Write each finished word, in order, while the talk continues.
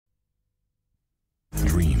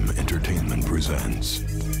presents.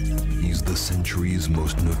 He's the century's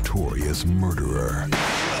most notorious murderer.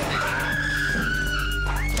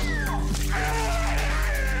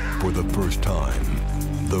 For the first time,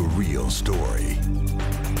 the real story.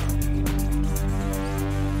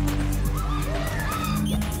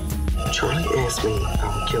 Charlie asked me if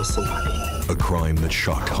I would kill somebody. A crime that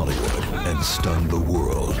shocked Hollywood and stunned the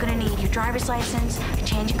world. You're gonna need your driver's license, a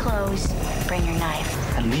change of clothes, bring your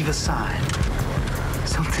knife. And leave a sign.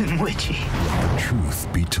 Something witchy.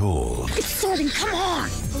 Truth be told. It's starting, come on!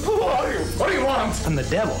 Who are you? What do you want? I'm the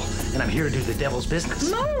devil, and I'm here to do the devil's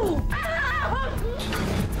business. No!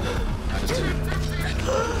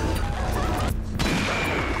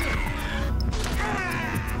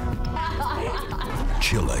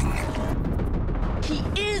 Chilling. He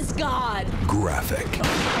is God! Graphic.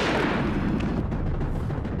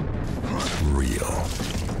 Real.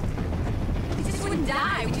 We just wouldn't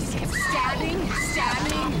die. We just kept stabbing,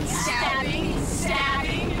 stabbing, stabbing,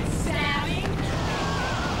 stabbing, stabbing.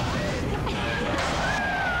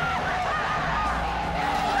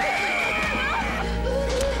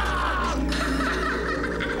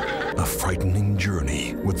 A frightening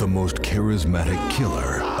journey with the most charismatic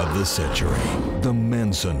killer of the century. The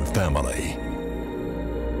Manson family.